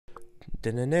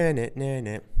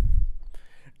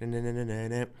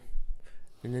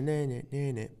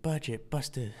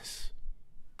Budgetbusters.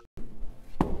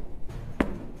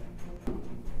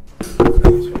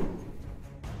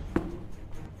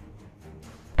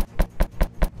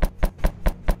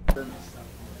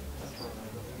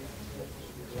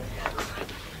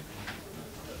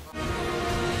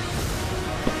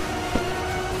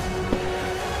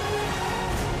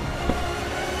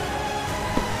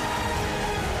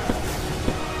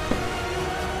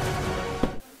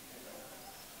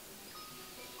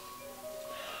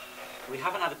 We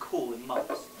haven't had a call in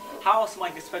months. How else am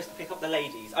I supposed to pick up the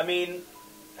ladies? I mean,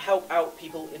 help out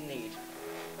people in need.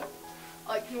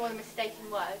 I ignore the mistaken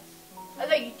words.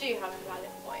 Although you do have a valid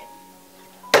point.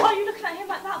 Are you looking at him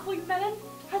like that, boy melon?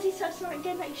 Has he said something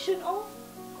again that he shouldn't have?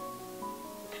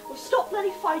 Well, stop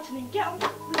bloody fighting and get on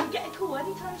with it. Get a call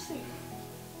anytime soon.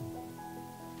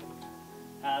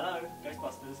 Hello,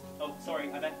 Ghostbusters. Oh, sorry,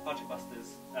 I meant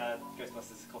Budgetbusters.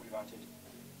 Ghostbusters is copyrighted.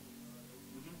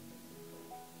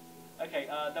 Okay,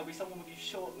 there'll be someone with you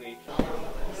shortly.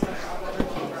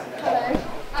 Hello.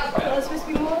 There's supposed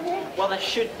to be more here? Well, there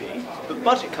should be, but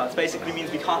budget cuts basically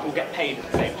means we can't all get paid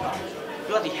at the same time.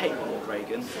 Bloody hate Ronald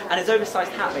Reagan. And his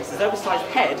oversized hat makes his oversized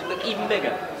head look even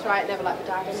bigger. That's right, never like the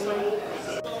dad anyway.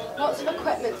 Lots of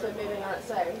equipment's been moving on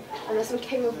its own, and there's some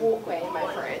King of Walkway in my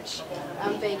fridge,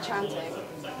 and vague chanting.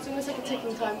 It's almost like a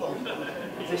ticking time bomb.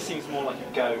 This seems more like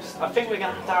a ghost. I think we're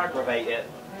going to have to aggravate it.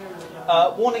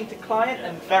 Warning to client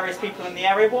and various people in the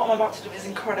area, what I'm about to do is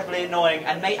incredibly annoying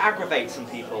and may aggravate some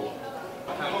people.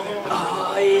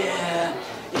 Oh yeah,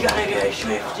 you gotta get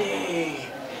swifty.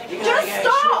 You gotta get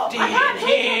swifty in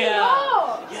here.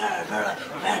 Yeah, girl,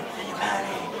 and your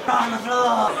panty on the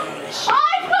floor.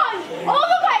 I've gone all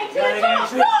the way to the top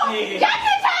floor just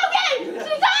to tell you to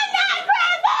sign that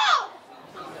grandma!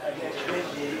 You gotta get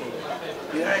swifty.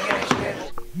 You gotta get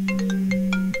swifty.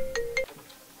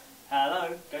 Hello,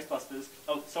 Ghostbusters.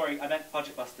 Oh, sorry, I meant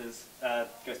Budgetbusters.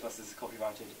 Ghostbusters is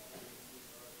copyrighted.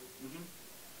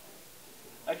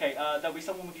 Okay, there'll be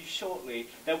someone with you shortly.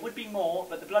 There would be more,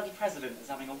 but the bloody president is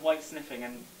having a white sniffing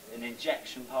and an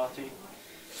injection party.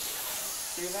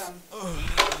 See you then.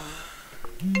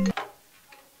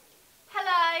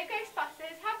 Hello,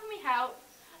 Ghostbusters, how can we help?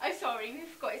 Oh sorry, we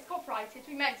forgot it's copyrighted.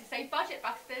 We meant to say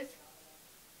Budgetbusters.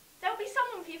 There'll be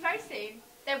someone with you very soon.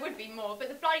 There would be more, but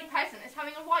the bloody president is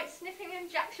having a white sniffing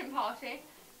injection party.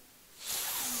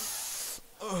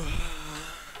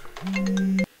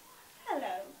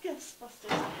 Hello,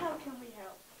 Ghostbusters. How can we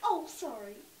help? Oh,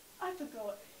 sorry. I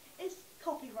forgot. It's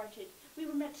copyrighted. We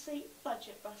were meant to say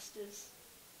Budgetbusters.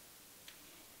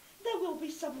 There will be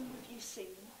someone with you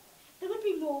soon. There would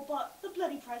be more, but the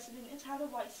bloody president is having a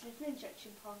white sniffing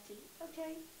injection party.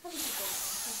 Okay? Have a good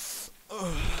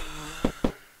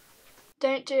day.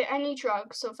 Don't do any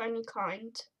drugs of any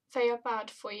kind. They are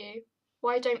bad for you.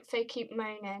 Why don't they keep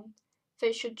moaning?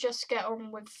 They should just get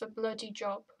on with the bloody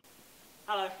job.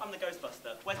 Hello, I'm the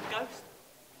Ghostbuster. Where's the ghost?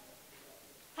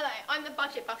 Hello, I'm the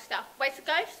Budgetbuster. Where's the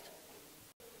ghost?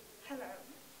 Hello.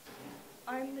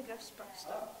 I'm the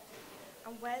Ghostbuster.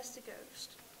 And where's the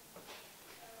ghost?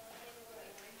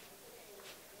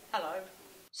 Hello.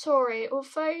 Sorry,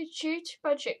 although due to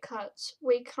budget cuts,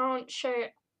 we can't show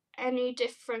any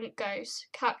different ghosts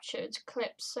captured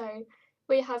clips, so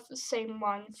we have the same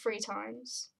one 3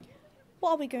 times.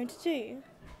 What are we going to do?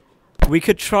 We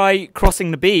could try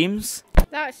crossing the beams.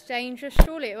 That's dangerous,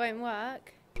 surely it won't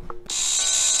work.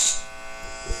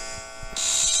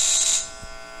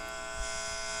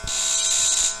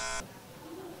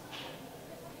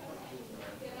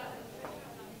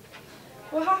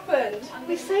 What happened?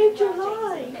 We saved your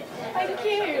life. Thank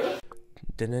you.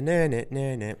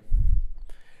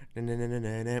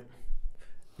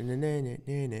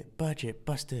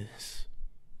 Budgetbusters.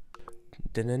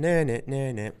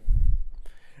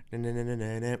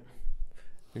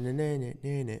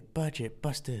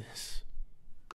 Budgetbusters.